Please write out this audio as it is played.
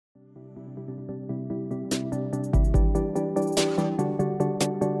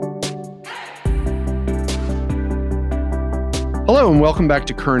Hello and welcome back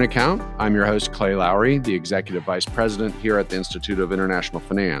to Current Account. I'm your host, Clay Lowry, the Executive Vice President here at the Institute of International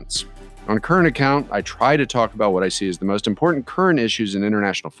Finance. On Current Account, I try to talk about what I see as the most important current issues in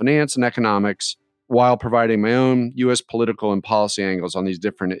international finance and economics while providing my own U.S. political and policy angles on these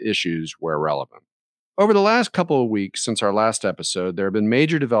different issues where relevant. Over the last couple of weeks since our last episode, there have been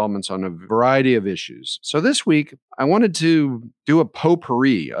major developments on a variety of issues. So this week, I wanted to do a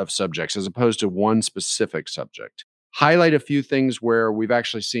potpourri of subjects as opposed to one specific subject. Highlight a few things where we've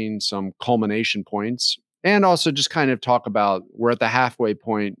actually seen some culmination points, and also just kind of talk about we're at the halfway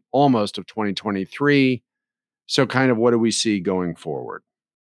point almost of 2023. So kind of what do we see going forward?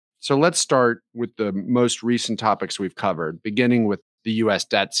 So let's start with the most recent topics we've covered, beginning with the U.S.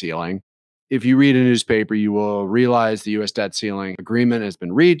 debt ceiling. If you read a newspaper, you will realize the U.S. debt ceiling agreement has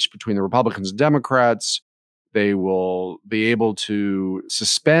been reached between the Republicans and Democrats. They will be able to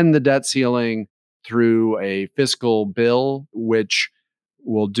suspend the debt ceiling through a fiscal bill, which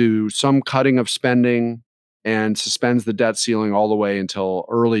will do some cutting of spending and suspends the debt ceiling all the way until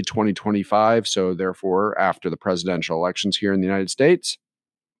early 2025. So therefore, after the presidential elections here in the United States.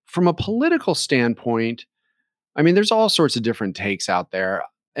 From a political standpoint, I mean, there's all sorts of different takes out there.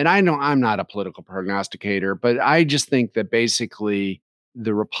 And I know I'm not a political prognosticator, but I just think that basically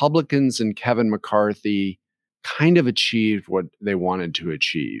the Republicans and Kevin McCarthy kind of achieved what they wanted to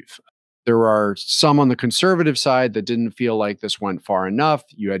achieve. There are some on the conservative side that didn't feel like this went far enough.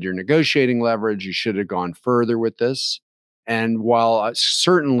 You had your negotiating leverage. You should have gone further with this. And while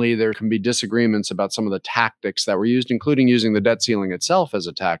certainly there can be disagreements about some of the tactics that were used, including using the debt ceiling itself as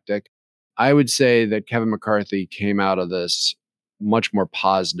a tactic, I would say that Kevin McCarthy came out of this much more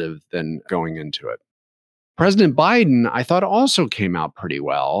positive than going into it. President Biden, I thought, also came out pretty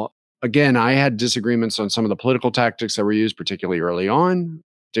well. Again, I had disagreements on some of the political tactics that were used, particularly early on,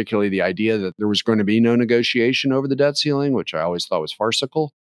 particularly the idea that there was going to be no negotiation over the debt ceiling, which I always thought was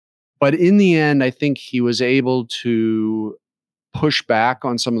farcical. But in the end, I think he was able to push back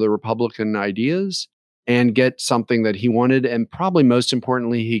on some of the Republican ideas and get something that he wanted. And probably most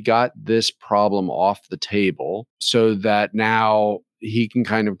importantly, he got this problem off the table so that now he can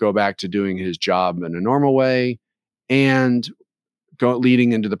kind of go back to doing his job in a normal way. And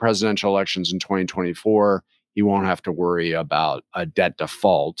leading into the presidential elections in 2024, he won't have to worry about a debt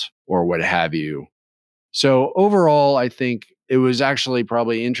default or what have you. So overall, I think it was actually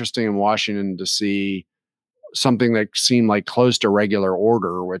probably interesting in Washington to see something that seemed like close to regular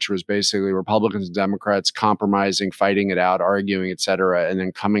order, which was basically Republicans and Democrats compromising, fighting it out, arguing, et cetera, and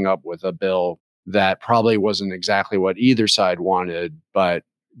then coming up with a bill that probably wasn't exactly what either side wanted, but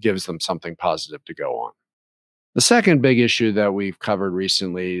gives them something positive to go on. The second big issue that we've covered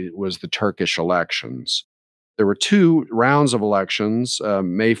recently was the Turkish elections. There were two rounds of elections,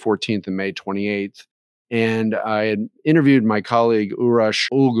 May 14th and May 28th. And I had interviewed my colleague Urash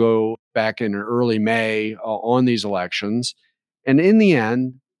Ulgo back in early May on these elections. And in the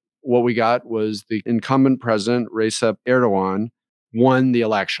end, what we got was the incumbent president, Recep Erdogan, won the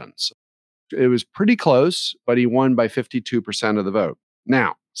elections. It was pretty close, but he won by 52% of the vote.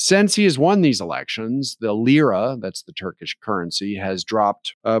 Now, since he has won these elections, the lira, that's the Turkish currency, has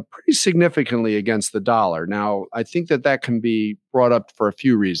dropped pretty significantly against the dollar. Now, I think that can be brought up for a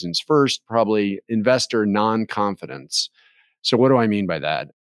few reasons. First, probably investor non-confidence. So what do I mean by that?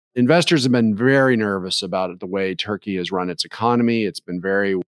 Investors have been very nervous about the way Turkey has run its economy. It's been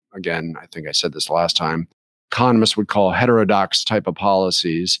very, again, I think I said this last time, economists would call heterodox type of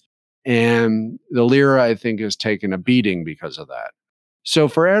policies. And the lira, I think, has taken a beating because of that. So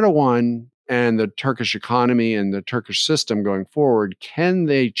for Erdogan and the Turkish economy and the Turkish system going forward, can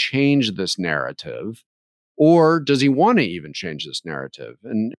they change this narrative? Or does he want to even change this narrative?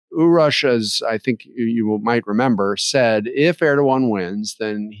 And Urash, as I think you might remember, said if Erdogan wins,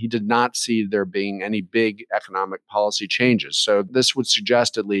 then he did not see there being any big economic policy changes. So this would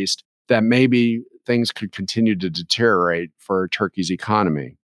suggest at least that maybe things could continue to deteriorate for Turkey's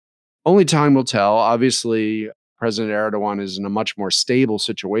economy. Only time will tell. Obviously, President Erdogan is in a much more stable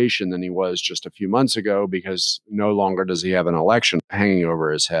situation than he was just a few months ago because no longer does he have an election hanging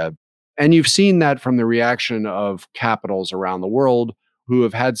over his head. And you've seen that from the reaction of capitals around the world who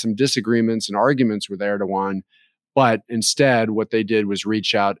have had some disagreements and arguments with Erdogan, but instead what they did was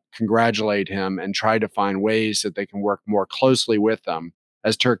reach out, congratulate him, and try to find ways that they can work more closely with them,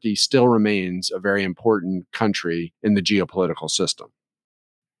 as Turkey still remains a very important country in the geopolitical system.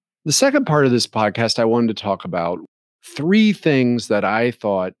 The second part of this podcast, I wanted to talk about three things that I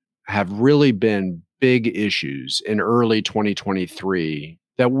thought have really been big issues in early 2023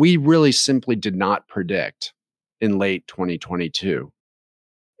 that we really simply did not predict in late 2022.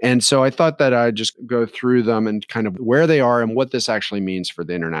 And so I thought that I'd just go through them and kind of where they are and what this actually means for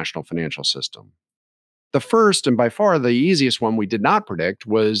the international financial system. The first and by far the easiest one we did not predict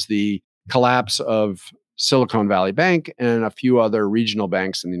was the collapse of Silicon Valley Bank and a few other regional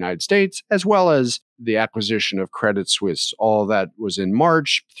banks in the United States, as well as the acquisition of Credit Suisse. All that was in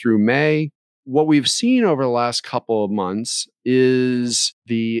March through May. What we've seen over the last couple of months is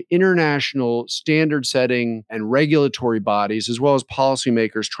the international standard setting and regulatory bodies, as well as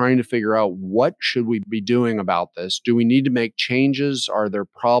policymakers, trying to figure out what should we be doing about this? Do we need to make changes? Are there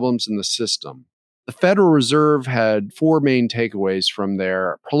problems in the system? The Federal Reserve had four main takeaways from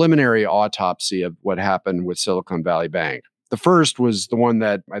their preliminary autopsy of what happened with Silicon Valley Bank. The first was the one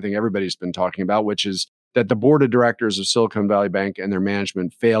that I think everybody's been talking about, which is that the board of directors of Silicon Valley Bank and their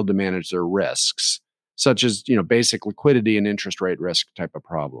management failed to manage their risks, such as, basic liquidity and interest rate risk type of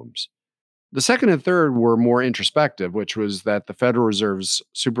problems. The second and third were more introspective, which was that the Federal Reserve's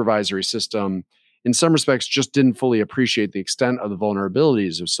supervisory system, in some respects, just didn't fully appreciate the extent of the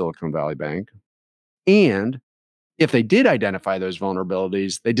vulnerabilities of Silicon Valley Bank. And if they did identify those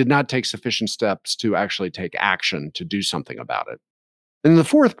vulnerabilities, they did not take sufficient steps to actually take action to do something about it. And the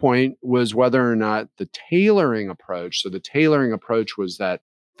fourth point was whether or not the tailoring approach. So the tailoring approach was that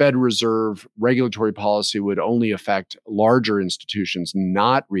Fed Reserve regulatory policy would only affect larger institutions,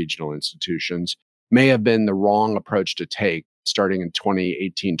 not regional institutions, may have been the wrong approach to take starting in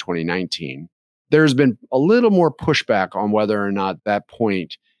 2018, 2019. There's been a little more pushback on whether or not that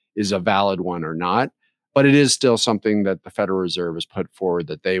point is a valid one or not, but it is still something that the Federal Reserve has put forward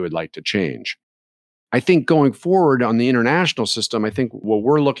that they would like to change. I think going forward on the international system, I think what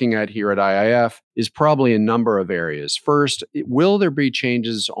we're looking at here at IIF is probably a number of areas. First, will there be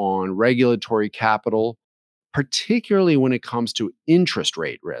changes on regulatory capital, particularly when it comes to interest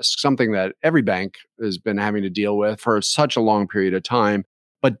rate risk, something that every bank has been having to deal with for such a long period of time,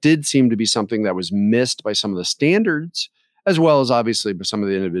 but did seem to be something that was missed by some of the standards, as well as obviously by some of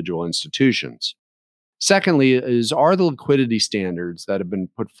the individual institutions. Secondly, are the liquidity standards that have been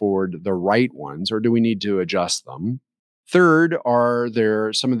put forward the right ones, or do we need to adjust them? Third, are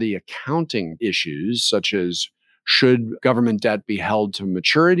there some of the accounting issues, such as should government debt be held to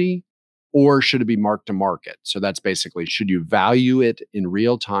maturity or should it be marked to market? So that's basically, should you value it in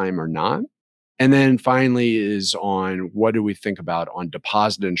real time or not? And then finally is on what do we think about on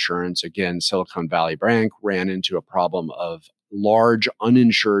deposit insurance? Again, Silicon Valley Bank ran into a problem of large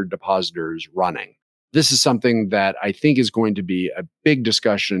uninsured depositors running. This is something that I think is going to be a big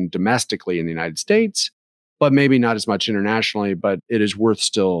discussion domestically in the United States, but maybe not as much internationally, but it is worth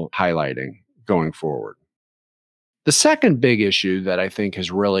still highlighting going forward. The second big issue that I think has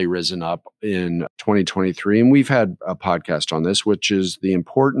really risen up in 2023, and we've had a podcast on this, which is the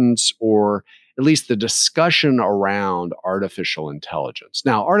importance or at least the discussion around artificial intelligence.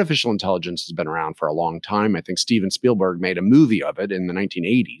 Now, artificial intelligence has been around for a long time. I think Steven Spielberg made a movie of it in the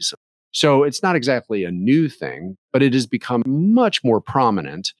 1980s. So it's not exactly a new thing, but it has become much more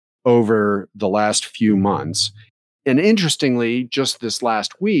prominent over the last few months. And interestingly, just this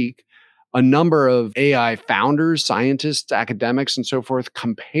last week, a number of AI founders, scientists, academics, and so forth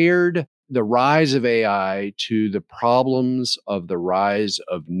compared the rise of AI to the problems of the rise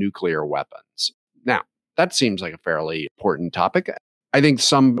of nuclear weapons. Now, that seems like a fairly important topic. I think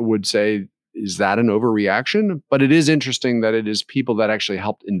some would say, is that an overreaction? But it is interesting that it is people that actually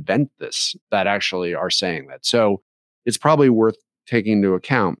helped invent this that actually are saying that. So it's probably worth taking into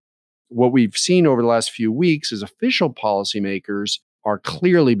account. What we've seen over the last few weeks is official policymakers are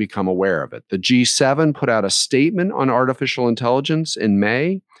clearly become aware of it. The G7 put out a statement on artificial intelligence in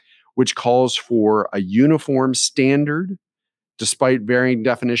May, which calls for a uniform standard, despite varying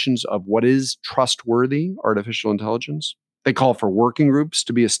definitions of what is trustworthy artificial intelligence. They call for working groups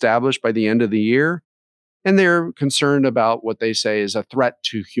to be established by the end of the year, and they're concerned about what they say is a threat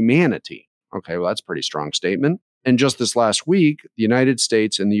to humanity. Okay, well, that's a pretty strong statement. And just this last week, the United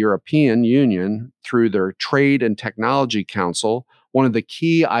States and the European Union, through their Trade and Technology Council, one of the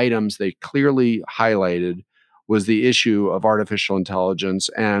key items they clearly highlighted was the issue of artificial intelligence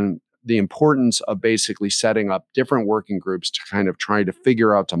and the importance of basically setting up different working groups to kind of try to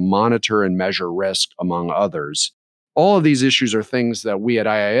figure out to monitor and measure risk, among others. All of these issues are things that we at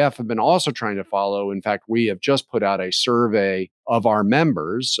IIF have been also trying to follow. In fact, we have just put out a survey of our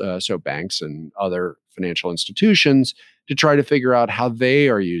members, so banks and other financial institutions, to try to figure out how they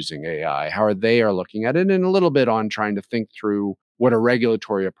are using AI, how they are looking at it, and a little bit on trying to think through what a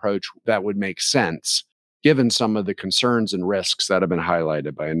regulatory approach that would make sense, given some of the concerns and risks that have been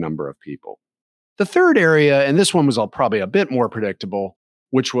highlighted by a number of people. The third area, and this one was probably a bit more predictable,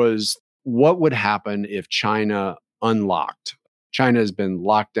 which was what would happen if China unlocked. China has been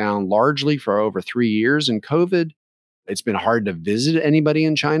locked down largely for over 3 years in COVID. It's been hard to visit anybody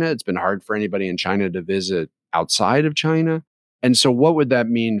in China. It's been hard for anybody in China to visit outside of China. And so, what would that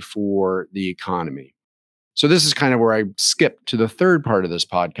mean for the economy? So, this is kind of where I skip to the third part of this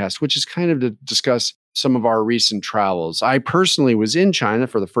podcast, which is kind of to discuss some of our recent travels. I personally was in China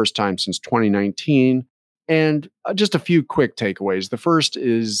for the first time since 2019. And just a few quick takeaways. The first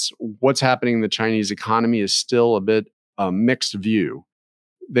is what's happening in the Chinese economy is still a bit a mixed view.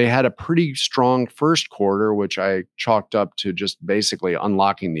 They had a pretty strong first quarter, which I chalked up to just basically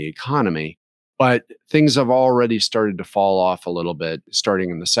unlocking the economy. But things have already started to fall off a little bit starting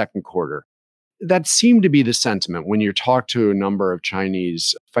in the second quarter. That seemed to be the sentiment when you talk to a number of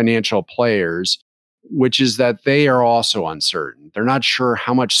Chinese financial players, which is that they are also uncertain. They're not sure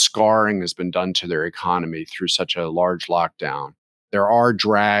how much scarring has been done to their economy through such a large lockdown. There are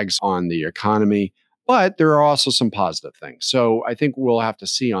drags on the economy, but there are also some positive things. So I think we'll have to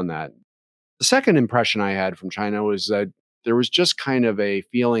see on that. The second impression I had from China was that there was just kind of a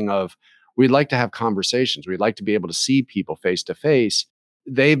feeling of we'd like to have conversations. We'd like to be able to see people face to face.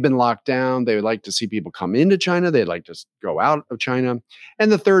 They've been locked down. They would like to see people come into China. They'd like to go out of China.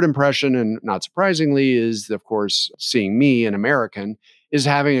 And the third impression, and not surprisingly, is of course seeing me, an American, is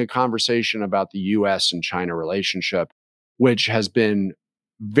having a conversation about the US and China relationship, which has been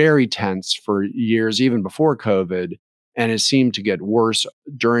very tense for years, even before COVID, and has seemed to get worse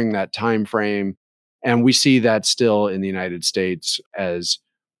during that time frame. And we see that still in the United States, as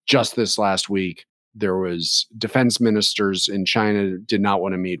just this last week, there was defense ministers in China did not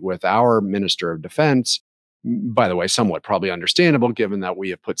want to meet with our minister of defense. By the way, somewhat probably understandable, given that we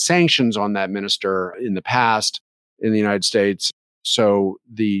have put sanctions on that minister in the past in the United States. So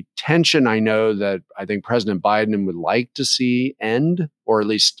the tension, I know that I think President Biden would like to see end, or at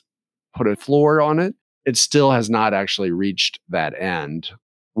least put a floor on it. It still has not actually reached that end.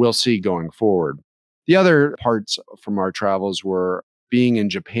 We'll see going forward. The other parts from our travels were being in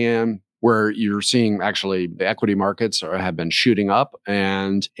Japan, where you're seeing actually the equity markets have been shooting up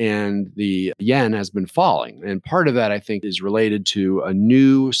and the yen has been falling. And part of that, I think, is related to a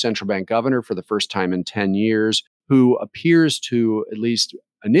new central bank governor for the first time in 10 years, who appears to, at least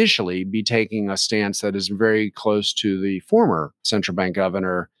initially, be taking a stance that is very close to the former central bank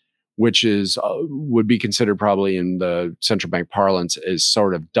governor, which is would be considered probably in the central bank parlance as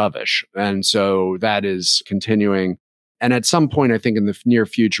sort of dovish. And so that is continuing. And at some point, I think in the near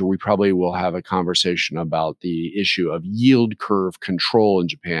future, we probably will have a conversation about the issue of yield curve control in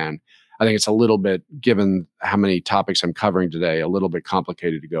Japan. I think it's a little bit, given how many topics I'm covering today, a little bit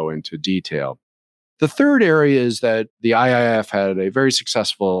complicated to go into detail. The third area is that the IIF had a very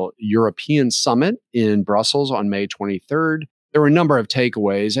successful European summit in Brussels on May 23rd. There were a number of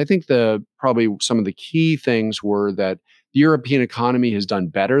takeaways. I think probably some of the key things were that the European economy has done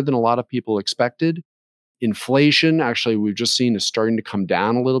better than a lot of people expected. Inflation, actually, we've just seen is starting to come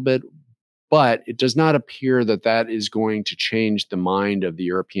down a little bit, but it does not appear that that is going to change the mind of the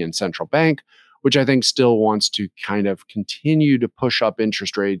European Central Bank, which I think still wants to kind of continue to push up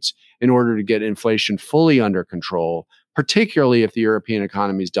interest rates in order to get inflation fully under control, particularly if the European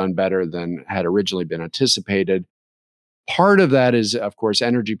economy has done better than had originally been anticipated. Part of that is, of course,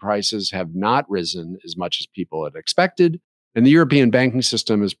 energy prices have not risen as much as people had expected, and the European banking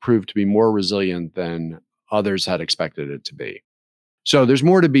system has proved to be more resilient than others had expected it to be. So there's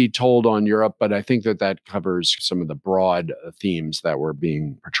more to be told on Europe, but I think that that covers some of the broad themes that were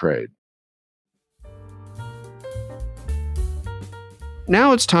being portrayed.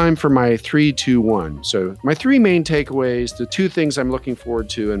 Now it's time for my 3, 2, 1. So my three main takeaways, the two things I'm looking forward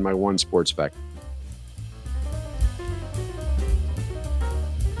to, and my one sports fact.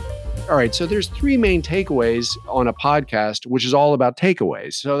 All right, so there's three main takeaways on a podcast, which is all about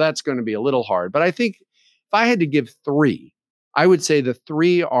takeaways. So that's going to be a little hard. But I think if I had to give three, I would say the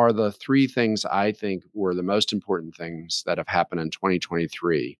three are the three things I think were the most important things that have happened in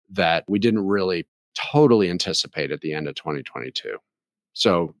 2023 that we didn't really totally anticipate at the end of 2022.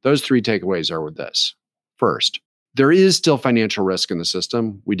 So those three takeaways are with this. First, there is still financial risk in the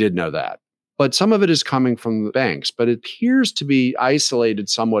system. We did know that. But some of it is coming from the banks, but it appears to be isolated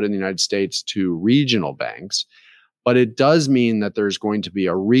somewhat in the United States to regional banks. But it does mean that there's going to be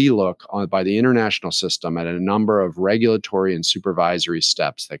a relook by the international system at a number of regulatory and supervisory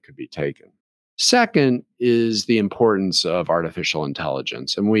steps that could be taken. Second is the importance of artificial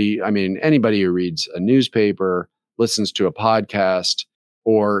intelligence. And anybody who reads a newspaper, listens to a podcast,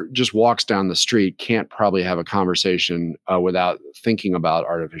 or just walks down the street can't probably have a conversation without thinking about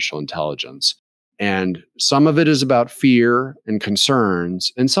artificial intelligence. And some of it is about fear and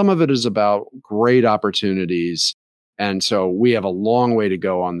concerns, and some of it is about great opportunities. And so we have a long way to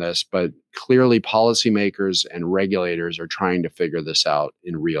go on this, but clearly policymakers and regulators are trying to figure this out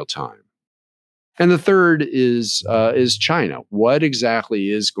in real time. And the third is China. What exactly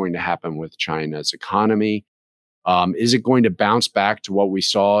is going to happen with China's economy? Is it going to bounce back to what we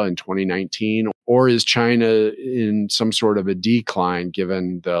saw in 2019? Or is China in some sort of a decline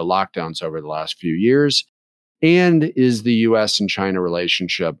given the lockdowns over the last few years? And is the US and China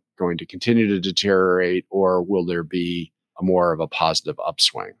relationship going to continue to deteriorate, or will there be more of a positive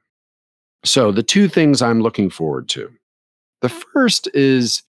upswing? So, the two things I'm looking forward to. The first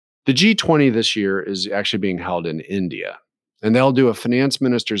is the G20 this year is actually being held in India, and they'll do a finance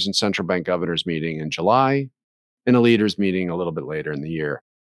ministers and central bank governors meeting in July and a leaders meeting a little bit later in the year.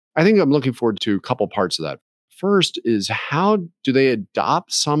 I think I'm looking forward to a couple parts of that. First is how do they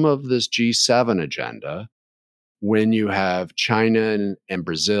adopt some of this G7 agenda when you have China and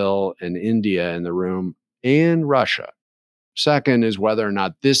Brazil and India in the room and Russia? Second is whether or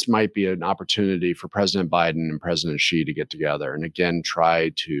not this might be an opportunity for President Biden and President Xi to get together and again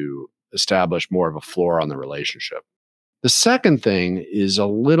try to establish more of a floor on the relationship. The second thing is a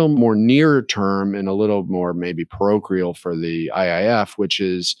little more near term and a little more maybe parochial for the IIF, which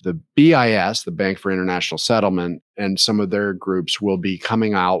is the BIS, the Bank for International Settlement, and some of their groups will be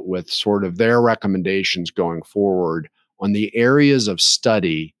coming out with sort of their recommendations going forward on the areas of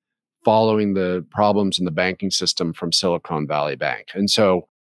study following the problems in the banking system from Silicon Valley Bank. And so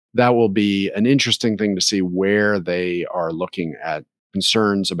that will be an interesting thing to see where they are looking at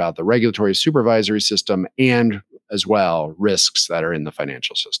concerns about the regulatory supervisory system and as well risks that are in the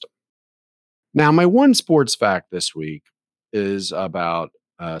financial system. Now, my one sports fact this week is about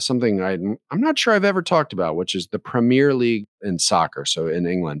something I'm not sure I've ever talked about, which is the Premier League in soccer, so in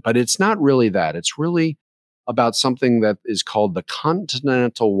England. But it's not really that. It's really about something that is called the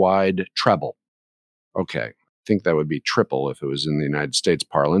continental-wide treble. Okay, I think that would be triple if it was in the United States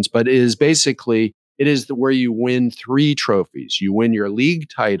parlance, but it is basically, where you win 3 trophies. You win your league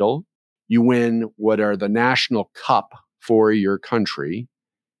title, you win what are the national cup for your country,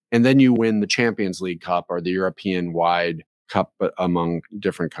 and then you win the Champions League Cup or the European-wide cup among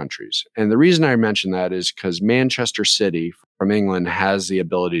different countries. And the reason I mention that is because Manchester City from England has the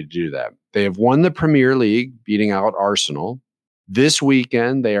ability to do that. They have won the Premier League, beating out Arsenal. This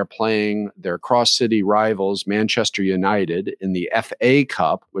weekend, they are playing their cross-city rivals, Manchester United, in the FA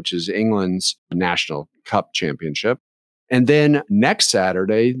Cup, which is England's national cup championship. And then next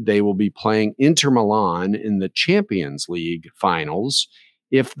Saturday, they will be playing Inter Milan in the Champions League finals.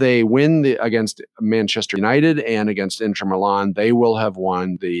 If they win against Manchester United and against Inter Milan, they will have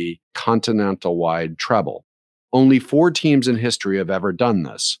won the continental-wide treble. Only 4 teams in history have ever done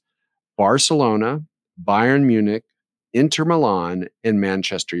this: Barcelona, Bayern Munich, Inter Milan, and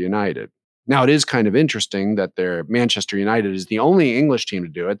Manchester United. Now, it is kind of interesting that Manchester United is the only English team to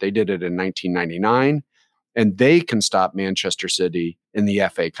do it. They did it in 1999, and they can stop Manchester City in the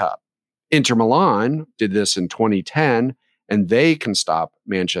FA Cup. Inter Milan did this in 2010, and they can stop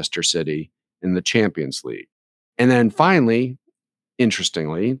Manchester City in the Champions League. And then finally,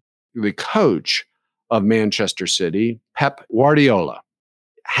 interestingly, the coach of Manchester City, Pep Guardiola,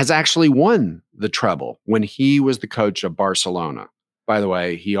 has actually won the treble when he was the coach of Barcelona. By the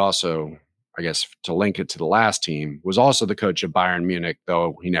way, he also, I guess to link it to the last team, was also the coach of Bayern Munich,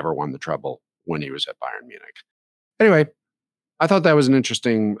 though he never won the treble when he was at Bayern Munich. Anyway, I thought that was an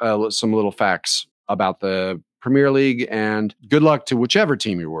interesting, some little facts about the Premier League, and good luck to whichever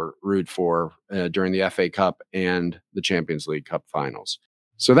team you root for during the FA Cup and the Champions League Cup finals.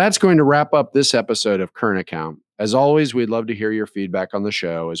 So that's going to wrap up this episode of Current Account. As always, we'd love to hear your feedback on the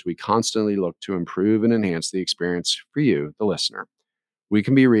show as we constantly look to improve and enhance the experience for you, the listener. We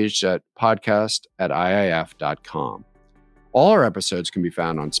can be reached at podcast@iif.com. All our episodes can be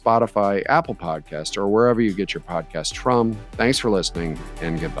found on Spotify, Apple Podcasts, or wherever you get your podcasts from. Thanks for listening,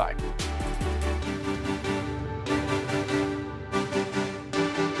 and goodbye.